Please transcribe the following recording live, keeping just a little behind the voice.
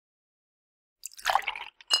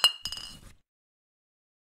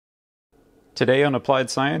Today on Applied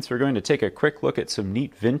Science, we're going to take a quick look at some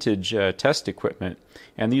neat vintage test equipment,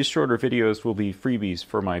 and these shorter videos will be freebies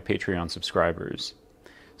for my Patreon subscribers.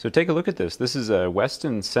 So take a look at this. This is a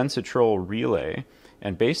Weston Sensitrol Relay,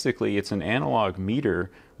 and basically it's an analog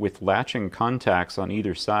meter with latching contacts on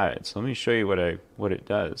either side. So let me show you what it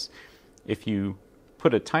does. If you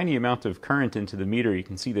put a tiny amount of current into the meter, you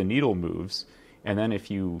can see the needle moves, and then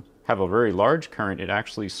if you have a very large current, it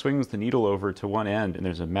actually swings the needle over to one end, and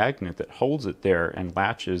there's a magnet that holds it there and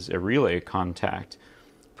latches a relay contact.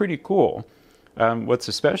 Pretty cool. What's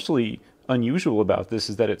especially unusual about this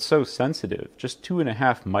is that it's so sensitive. Just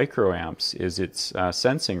 2.5 microamps is its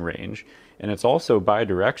sensing range, and it's also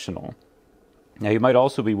bidirectional. Now you might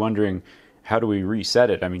also be wondering, how do we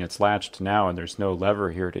reset it? I mean, it's latched now and there's no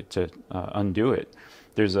lever here to undo it.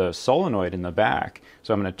 There's a solenoid in the back,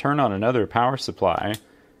 so I'm going to turn on another power supply,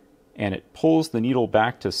 and it pulls the needle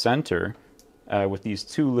back to center with these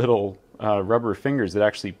two little rubber fingers that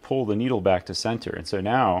actually pull the needle back to center. And so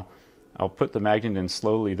now I'll put the magnet in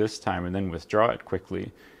slowly this time and then withdraw it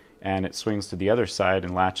quickly, and it swings to the other side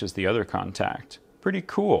and latches the other contact. Pretty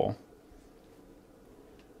cool.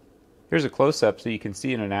 Here's a close-up so you can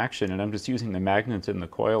see it in action, and I'm just using the magnet in the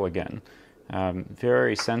coil again.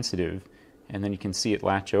 Very sensitive, and then you can see it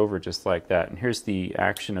latch over just like that. And here's the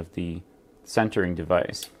action of the centering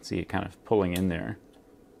device. You can see it kind of pulling in there.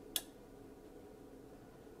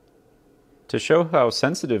 To show how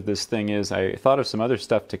sensitive this thing is, I thought of some other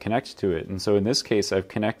stuff to connect to it, and so in this case I've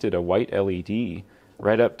connected a white LED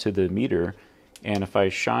right up to the meter, and if I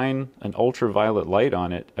shine an ultraviolet light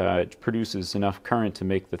on it, it produces enough current to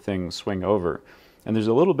make the thing swing over. And there's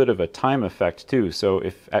a little bit of a time effect too, so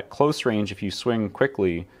if at close range, if you swing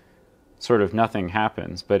quickly, sort of nothing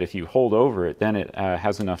happens, but if you hold over it, then it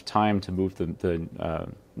has enough time to move the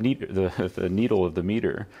needle of the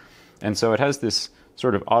meter. And so it has this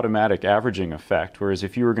sort of automatic averaging effect, whereas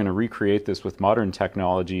if you were going to recreate this with modern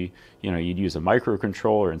technology, you'd use a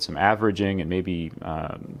microcontroller and some averaging and maybe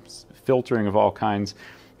filtering of all kinds,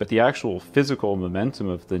 but the actual physical momentum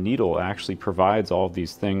of the needle actually provides all of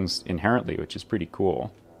these things inherently, which is pretty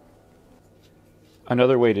cool.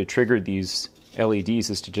 Another way to trigger these LEDs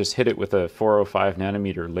is to just hit it with a 405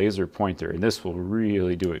 nanometer laser pointer, and this will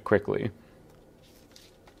really do it quickly.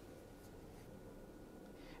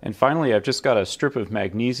 And finally, I've just got a strip of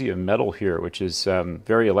magnesium metal here, which is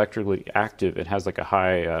very electrically active. It has like a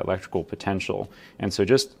high electrical potential, and so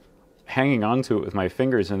just hanging onto it with my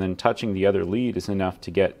fingers and then touching the other lead is enough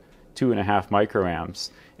to get 2.5 microamps.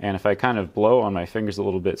 And if I kind of blow on my fingers a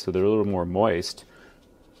little bit so they're a little more moist,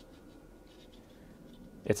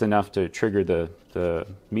 it's enough to trigger the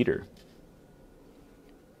meter.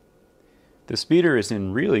 This meter is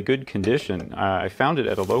in really good condition. I found it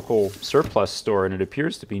at a local surplus store, and it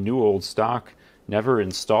appears to be new old stock, never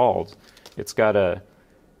installed. It's got a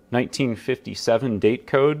 1957 date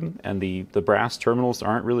code, and the brass terminals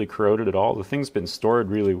aren't really corroded at all. The thing's been stored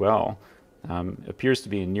really well. Appears to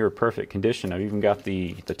be in near perfect condition. I've even got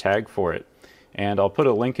the tag for it. And I'll put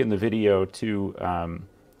a link in the video to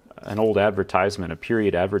an old advertisement, a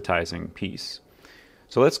period advertising piece.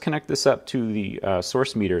 So let's connect this up to the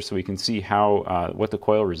source meter so we can see how what the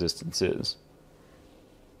coil resistance is.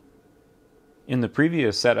 In the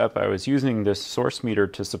previous setup, I was using this source meter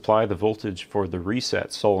to supply the voltage for the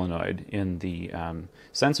reset solenoid in the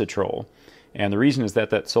Sensitrol. And the reason is that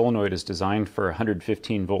that solenoid is designed for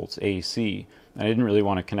 115 volts AC. I didn't really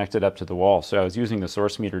want to connect it up to the wall, so I was using the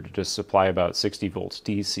source meter to just supply about 60 volts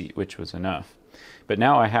DC, which was enough. But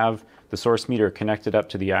now I have the source meter connected up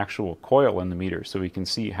to the actual coil in the meter so we can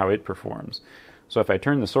see how it performs. So if I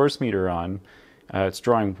turn the source meter on, it's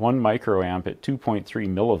drawing 1 microamp at 2.3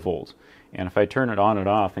 millivolt. And if I turn it on and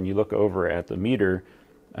off and you look over at the meter,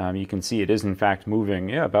 you can see it is in fact moving,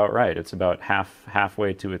 yeah, about right. It's about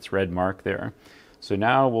halfway to its red mark there. So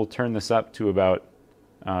now we'll turn this up to about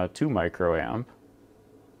 2 microamp.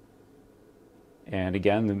 And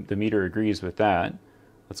again, the meter agrees with that.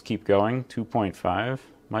 Let's keep going, 2.5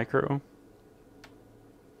 micro.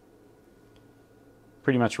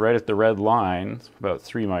 Pretty much right at the red line, about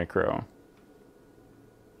 3 micro.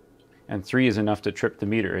 And 3 is enough to trip the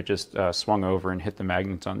meter. It just swung over and hit the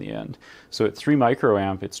magnet on the end. So at 3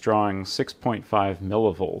 microamp, it's drawing 6.5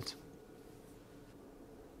 millivolt.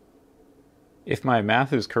 If my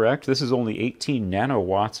math is correct, this is only 18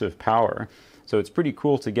 nanowatts of power. So it's pretty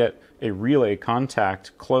cool to get a relay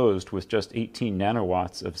contact closed with just 18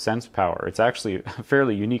 nanowatts of sense power. It's actually a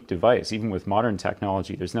fairly unique device. Even with modern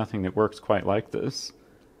technology, there's nothing that works quite like this.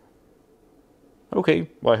 Okay,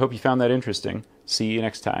 well, I hope you found that interesting. See you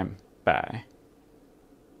next time. Bye.